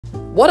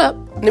What up?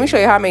 Let me show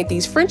you how I made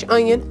these French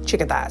onion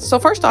chicken thighs. So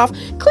first off,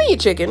 clean your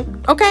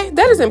chicken, okay?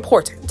 That is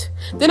important.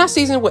 Then I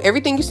seasoned with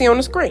everything you see on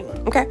the screen,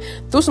 okay?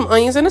 Threw some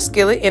onions in a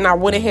skillet, and I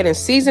went ahead and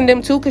seasoned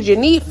them too, because you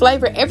need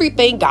flavor.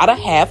 Everything gotta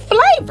have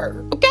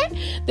flavor,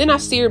 okay? Then I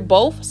seared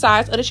both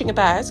sides of the chicken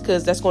thighs,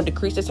 because that's going to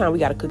decrease the time we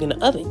gotta cook in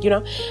the oven, you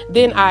know?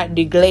 Then I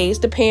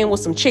deglazed the pan with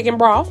some chicken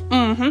broth,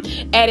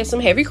 added some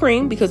heavy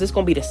cream, because it's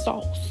gonna be the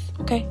sauce,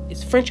 okay?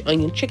 It's French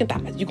onion chicken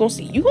thighs. You gonna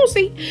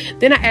see.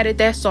 Then I added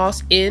that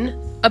sauce in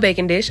a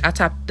baking dish. I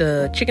topped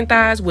the chicken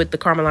thighs with the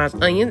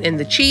caramelized onions and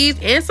the cheese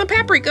and some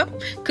paprika.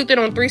 Cooked it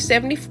on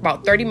 370 for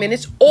about 30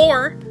 minutes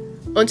or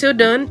until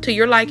done to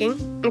your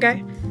liking,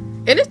 okay?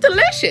 And it's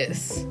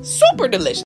delicious. Super delicious.